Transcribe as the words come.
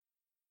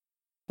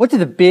What do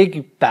the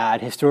big,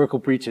 bad historical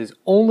breaches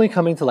only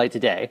coming to light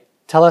today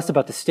tell us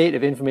about the state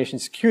of information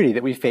security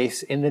that we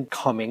face in the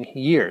coming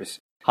years?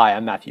 Hi,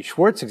 I'm Matthew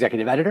Schwartz,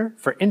 Executive Editor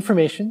for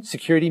Information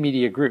Security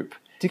Media Group.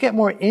 To get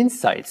more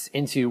insights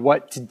into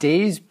what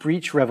today's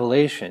breach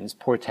revelations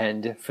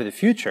portend for the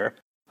future,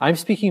 I'm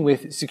speaking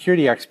with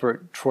security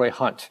expert Troy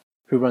Hunt,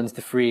 who runs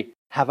the free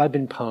Have I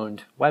Been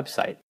Pwned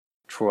website.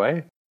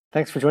 Troy,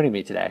 thanks for joining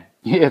me today.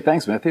 Yeah,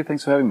 thanks, Matthew.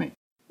 Thanks for having me.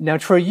 Now,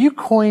 Troy, you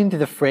coined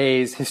the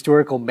phrase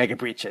historical mega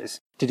breaches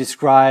to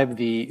describe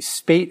the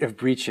spate of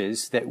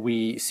breaches that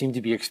we seem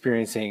to be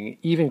experiencing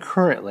even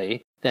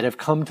currently that have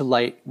come to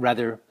light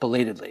rather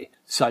belatedly,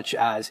 such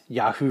as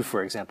Yahoo,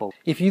 for example.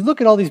 If you look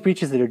at all these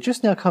breaches that are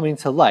just now coming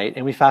to light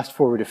and we fast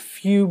forward a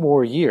few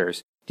more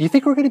years, do you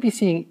think we're going to be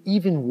seeing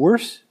even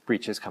worse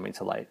breaches coming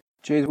to light?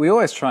 Geez, we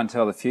always try and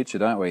tell the future,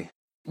 don't we?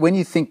 When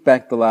you think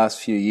back the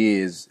last few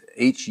years,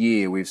 each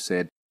year we've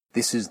said,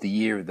 this is the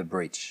year of the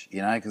breach,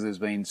 because there's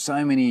been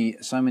so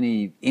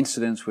many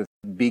incidents with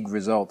big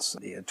results.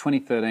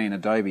 2013,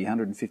 Adobe,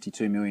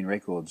 152 million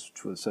records,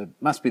 so it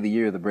must be the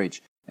year of the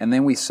breach. And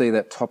then we see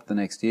that top the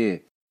next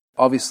year.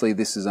 Obviously,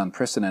 this is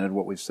unprecedented,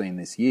 what we've seen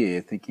this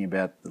year, thinking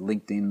about the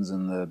LinkedIns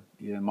and the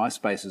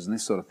MySpaces and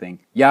this sort of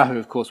thing. Yahoo,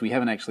 of course, we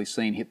haven't actually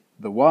seen hit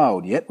the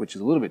wild yet, which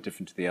is a little bit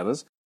different to the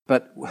others.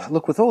 But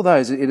look, with all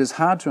those, it is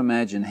hard to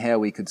imagine how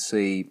we could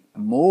see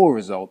more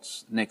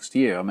results next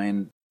year. I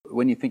mean,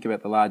 when you think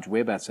about the large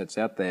web assets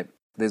out there,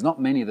 there's not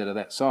many that are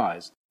that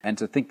size. And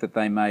to think that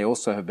they may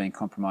also have been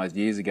compromised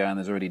years ago and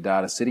there's already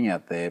data sitting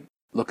out there,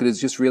 look, it is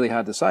just really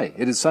hard to say.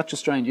 It is such a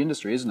strange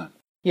industry, isn't it?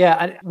 Yeah,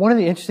 and one of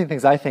the interesting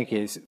things I think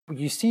is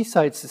you see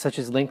sites such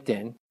as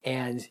LinkedIn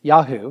and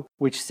Yahoo,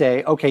 which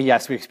say, okay,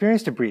 yes, we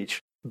experienced a breach,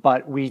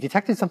 but we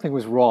detected something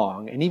was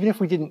wrong. And even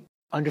if we didn't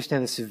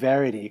understand the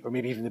severity or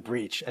maybe even the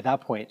breach at that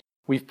point,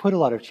 we've put a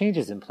lot of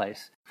changes in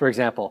place. For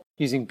example,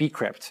 using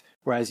bcrypt,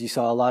 whereas you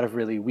saw a lot of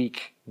really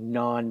weak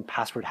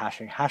non-password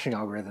hashing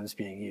algorithms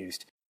being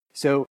used.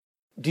 So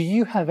do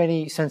you have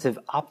any sense of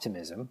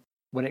optimism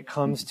when it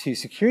comes to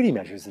security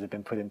measures that have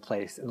been put in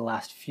place in the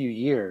last few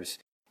years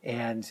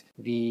and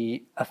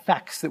the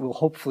effects that we'll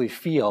hopefully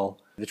feel,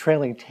 the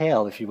trailing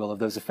tail, if you will, of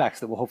those effects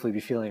that we'll hopefully be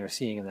feeling or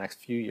seeing in the next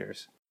few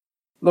years?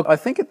 Look, I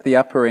think at the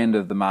upper end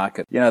of the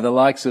market, the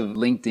likes of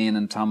LinkedIn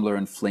and Tumblr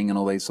and Fling and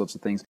all these sorts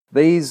of things,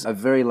 these are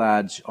very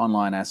large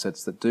online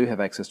assets that do have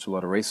access to a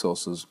lot of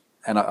resources.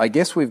 And I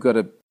guess we've got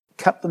to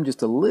cut them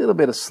just a little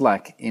bit of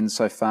slack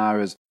insofar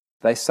as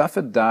they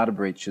suffered data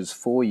breaches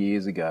 4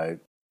 years ago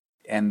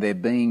and they're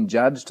being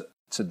judged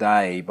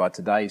today by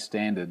today's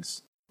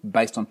standards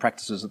based on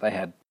practices that they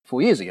had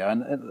 4 years ago.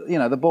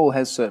 And, the ball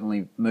has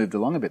certainly moved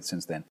along a bit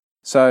since then.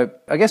 So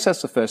I guess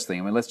that's the first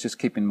thing. I mean, let's just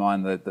keep in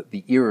mind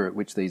the era at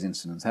which these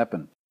incidents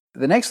happen.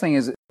 The next thing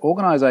is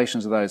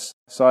organisations of those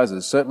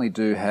sizes certainly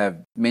do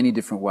have many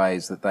different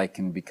ways that they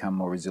can become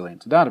more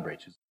resilient to data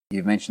breaches.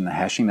 You've mentioned the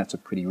hashing, that's a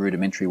pretty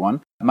rudimentary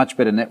one. Much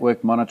better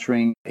network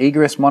monitoring,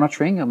 egress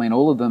monitoring. I mean,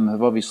 all of them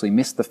have obviously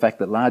missed the fact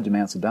that large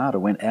amounts of data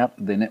went out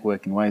of their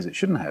network in ways it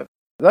shouldn't have.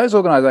 Those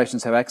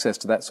organisations have access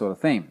to that sort of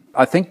thing.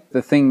 I think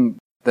the thing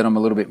that I'm a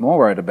little bit more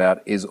worried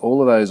about is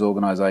all of those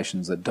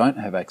organisations that don't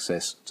have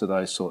access to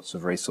those sorts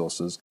of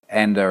resources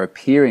and are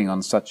appearing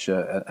on such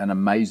an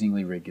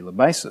amazingly regular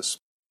basis.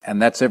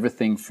 And that's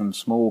everything from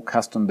small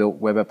custom-built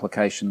web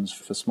applications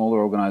for smaller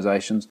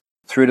organisations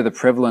through to the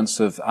prevalence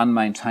of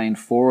unmaintained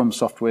forum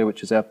software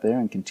which is out there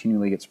and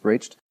continually gets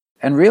breached.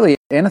 And really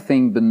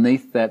anything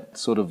beneath that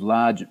sort of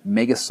large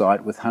mega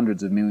site with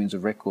hundreds of millions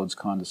of records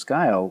kind of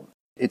scale,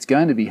 it's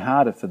going to be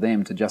harder for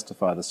them to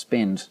justify the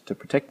spend to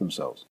protect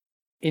themselves.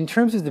 In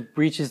terms of the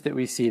breaches that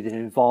we see that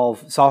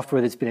involve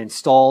software that's been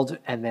installed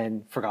and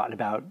then forgotten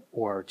about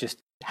or just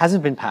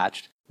hasn't been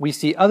patched, we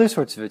see other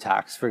sorts of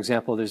attacks. For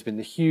example, there's been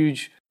the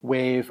huge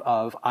wave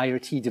of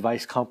IoT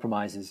device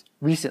compromises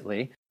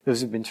recently.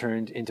 Those have been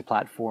turned into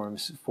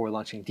platforms for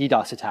launching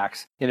DDoS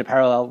attacks in a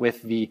parallel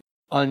with the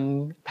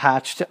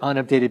unpatched,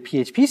 unupdated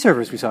PHP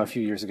servers we saw a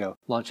few years ago,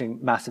 launching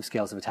massive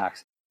scales of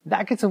attacks.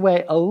 That gets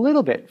away a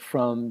little bit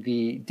from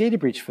the data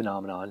breach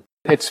phenomenon.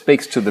 It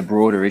speaks to the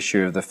broader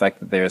issue of the fact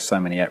that there are so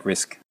many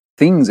at-risk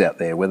things out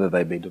there, whether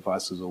they be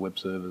devices or web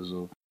servers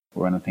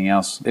or anything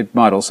else. It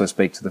might also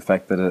speak to the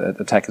fact that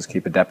attackers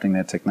keep adapting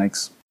their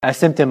techniques. A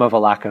symptom of a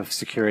lack of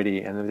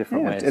security in the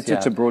different ways.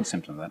 It's a broad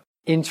symptom of that.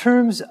 In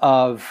terms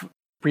of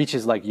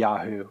breaches like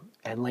Yahoo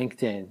and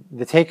LinkedIn,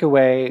 the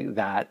takeaway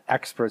that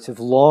experts have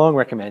long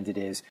recommended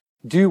is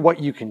do what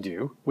you can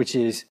do, which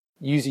is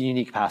use a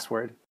unique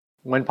password.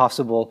 When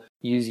possible,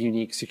 use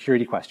unique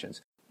security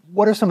questions.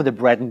 What are some of the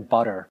bread and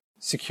butter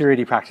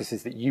security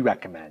practices that you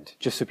recommend,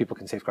 just so people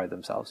can safeguard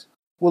themselves?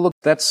 Well, look,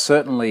 that's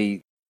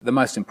certainly the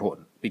most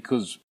important,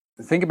 because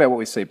think about what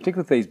we see,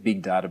 particularly with these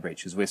big data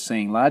breaches. We're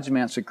seeing large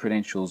amounts of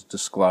credentials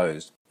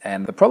disclosed.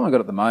 And the problem we've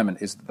got at the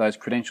moment is that those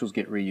credentials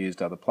get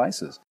reused other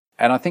places.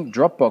 And I think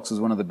Dropbox is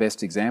one of the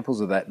best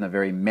examples of that in a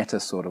very meta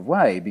sort of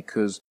way,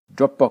 because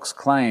Dropbox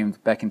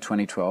claimed back in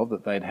 2012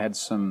 that they'd had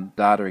some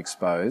data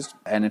exposed.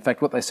 And in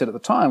fact, what they said at the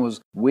time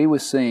was we were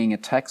seeing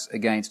attacks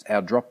against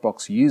our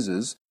Dropbox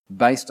users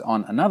based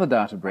on another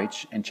data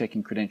breach and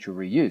checking credential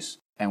reuse.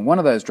 And one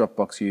of those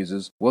Dropbox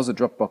users was a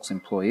Dropbox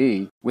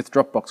employee with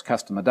Dropbox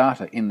customer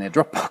data in their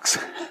Dropbox.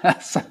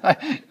 So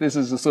this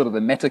is the sort of the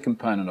meta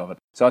component of it.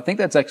 So I think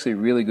that's actually a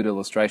really good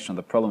illustration of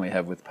the problem we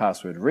have with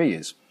password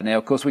reuse. Now,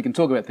 of course, we can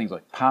talk about things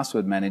like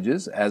password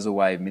managers as a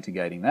way of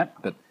mitigating that,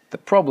 but the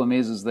problem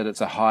is that it's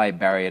a high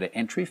barrier to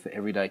entry for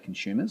everyday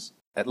consumers,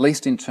 at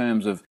least in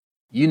terms of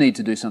you need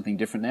to do something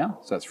different now,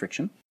 so that's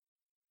friction.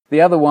 The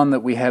other one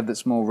that we have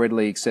that's more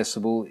readily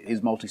accessible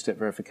is multi-step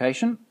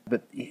verification.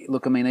 But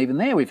look, I mean, even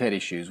there we've had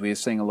issues. We're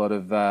seeing a lot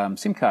of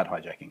SIM card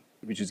hijacking,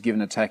 which has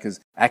given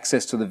attackers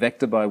access to the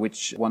vector by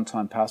which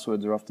one-time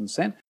passwords are often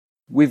sent.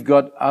 We've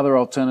got other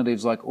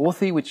alternatives like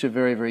Authy, which are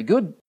very, very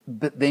good.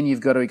 But then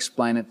you've got to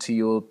explain it to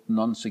your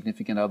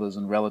non-significant others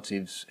and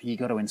relatives. You've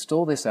got to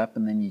install this app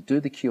and then you do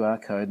the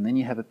QR code and then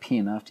you have a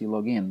PIN after you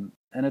log in.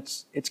 And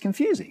it's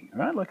confusing,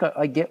 right? Like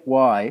I get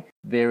why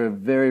there are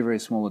very, very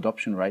small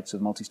adoption rates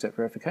of multi-step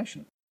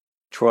verification.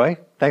 Troy,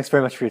 thanks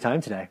very much for your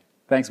time today.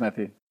 Thanks,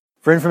 Matthew.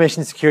 For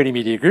Information Security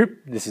Media Group,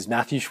 this is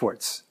Matthew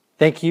Schwartz.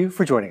 Thank you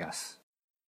for joining us.